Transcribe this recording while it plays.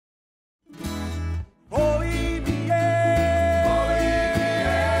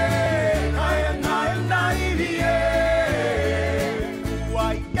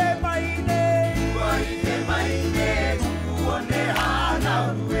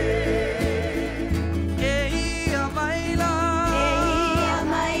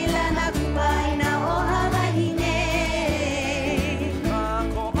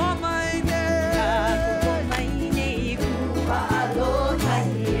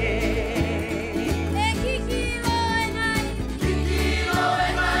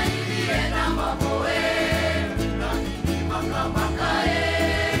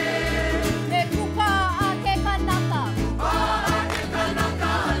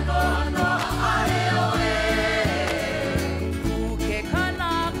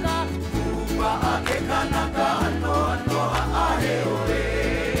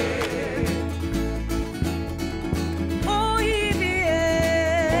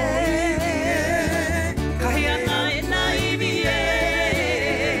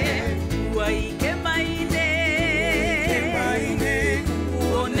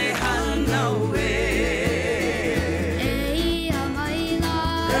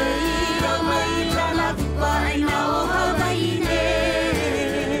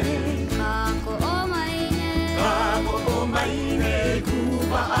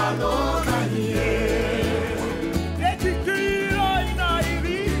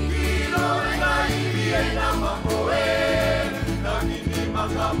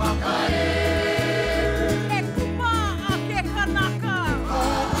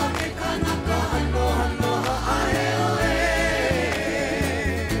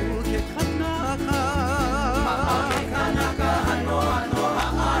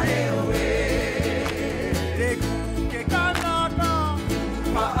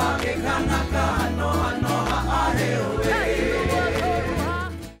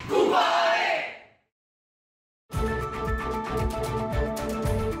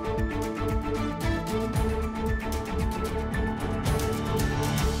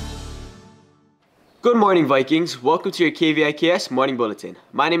Good morning, Vikings. Welcome to your KVIKS Morning Bulletin.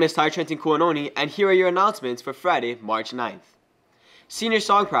 My name is Ty Trenton Kuanoni, and here are your announcements for Friday, March 9th. Senior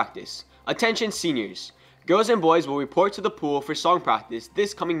Song Practice. Attention seniors. Girls and boys will report to the pool for song practice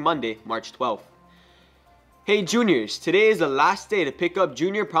this coming Monday, March 12th. Hey juniors, today is the last day to pick up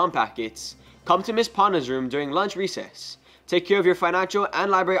junior prom packets. Come to Miss Panda's room during lunch recess. Take care of your financial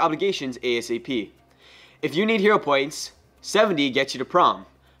and library obligations ASAP. If you need hero points, 70 gets you to prom.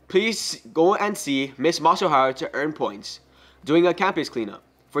 Please go and see Miss Masuhara to earn points. Doing a campus cleanup.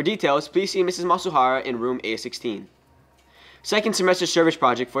 For details, please see Mrs. Masuhara in room A16. Second semester service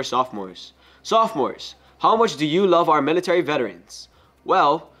project for sophomores. Sophomores, how much do you love our military veterans?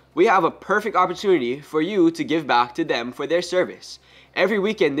 Well, we have a perfect opportunity for you to give back to them for their service. Every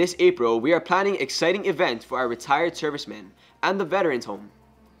weekend this April, we are planning exciting events for our retired servicemen and the Veterans Home,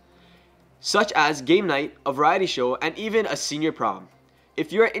 such as game night, a variety show, and even a senior prom.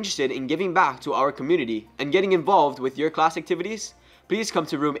 If you are interested in giving back to our community and getting involved with your class activities, please come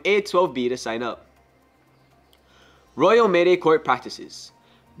to room A12B to sign up. Royal Mayday Court Practices.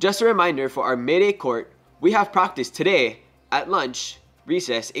 Just a reminder for our Mayday Court, we have practice today at lunch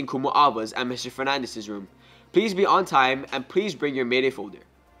recess in Kumu'awa's and Mr. Fernandez's room. Please be on time and please bring your Mayday folder.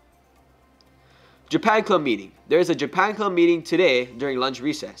 Japan Club Meeting. There is a Japan Club meeting today during lunch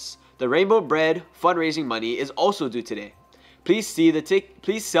recess. The Rainbow Bread fundraising money is also due today. Please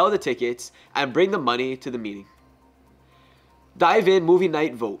sell the tickets and bring the money to the meeting. Dive-In Movie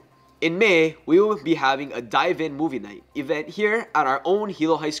Night Vote. In May, we will be having a Dive-In Movie Night event here at our own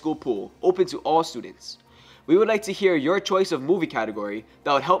Hilo High School pool, open to all students. We would like to hear your choice of movie category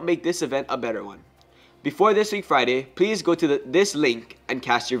that would help make this event a better one. Before this week Friday, please go to this link and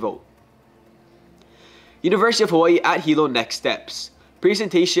cast your vote. University of Hawaii at Hilo Next Steps.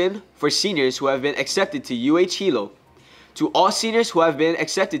 Presentation for seniors who have been accepted to UH Hilo. To all seniors who have been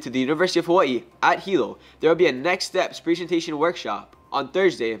accepted to the University of Hawaii at Hilo, there will be a Next Steps presentation workshop on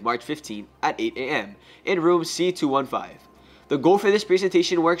Thursday, March 15th at 8 a.m. in room C215. The goal for this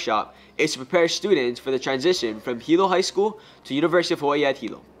presentation workshop is to prepare students for the transition from Hilo High School to University of Hawaii at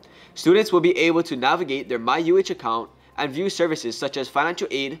Hilo. Students will be able to navigate their MyUH account and view services such as financial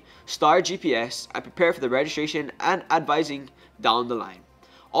aid, STAR GPS, and prepare for the registration and advising down the line.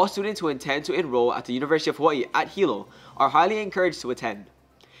 All students who intend to enroll at the University of Hawaii at Hilo are highly encouraged to attend.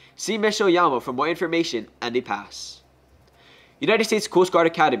 See Ms. Shoyama for more information and a pass. United States Coast Guard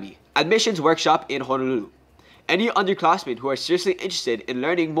Academy Admissions Workshop in Honolulu. Any underclassmen who are seriously interested in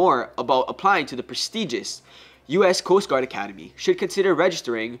learning more about applying to the prestigious U.S. Coast Guard Academy should consider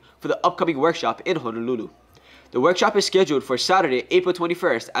registering for the upcoming workshop in Honolulu. The workshop is scheduled for Saturday, April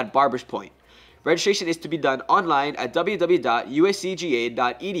 21st at Barbers Point. Registration is to be done online at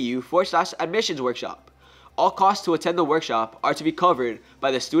www.uscga.edu/admissionsworkshop. All costs to attend the workshop are to be covered by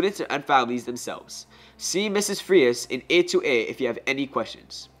the students and families themselves. See Mrs. Frias in A2A if you have any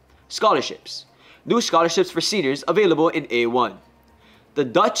questions. Scholarships. New scholarships for seniors available in A1. The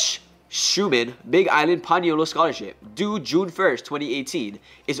Dutch Schumann Big Island Paniolo Scholarship, due June 1st, 2018,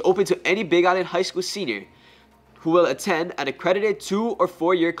 is open to any Big Island High School senior who will attend an accredited 2- or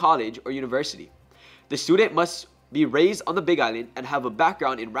 4-year college or university. The student must be raised on the Big Island and have a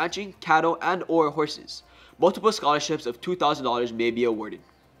background in ranching, cattle, and/or horses. Multiple scholarships of $2,000 may be awarded.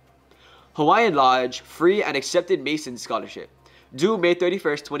 Hawaiian Lodge Free and Accepted Mason Scholarship, due May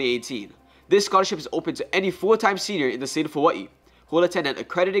 31st, 2018. This scholarship is open to any full-time senior in the state of Hawaii who will attend an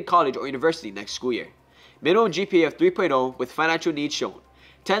accredited college or university next school year. Minimum GPA of 3.0 with financial needs shown.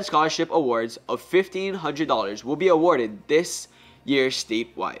 10 scholarship awards of $1,500 will be awarded this year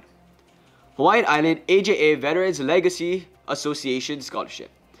statewide. Hawaiian Island AJA Veterans Legacy Association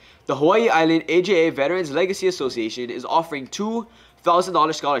Scholarship. The Hawaii Island AJA Veterans Legacy Association is offering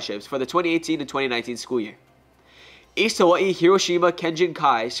 $2,000 scholarships for the 2018 to 2019 school year. East Hawaii Hiroshima Kenjin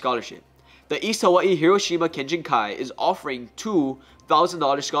Kai Scholarship. The East Hawaii Hiroshima Kenjin Kai is offering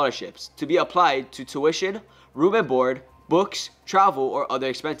 $2,000 scholarships to be applied to tuition, room and board, books, travel, or other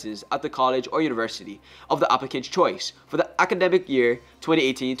expenses at the college or university of the applicant's choice for the academic year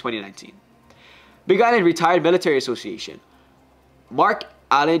 2018-2019. Big Island Retired Military Association Mark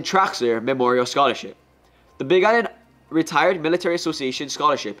Allen Traxler Memorial Scholarship. The Big Island Retired Military Association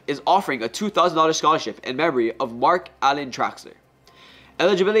Scholarship is offering a $2,000 scholarship in memory of Mark Allen Traxler.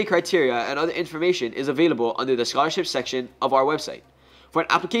 Eligibility criteria and other information is available under the scholarship section of our website. For an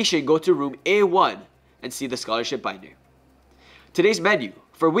application, go to room A1 and see the scholarship binder. Today's menu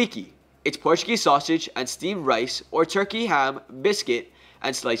for Wiki, it's Portuguese sausage and steamed rice or turkey ham, biscuit,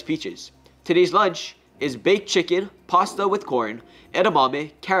 and sliced peaches. Today's lunch is baked chicken, pasta with corn,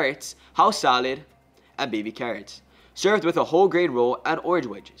 edamame, carrots, house salad, and baby carrots, served with a whole grain roll and orange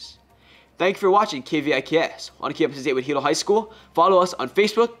wedges. Thank you for watching KVIKS. Want to keep up to date with Hilo High School? Follow us on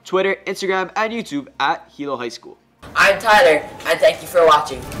Facebook, Twitter, Instagram, and YouTube at Hilo High School. I'm Tyler, and thank you for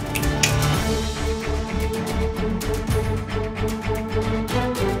watching.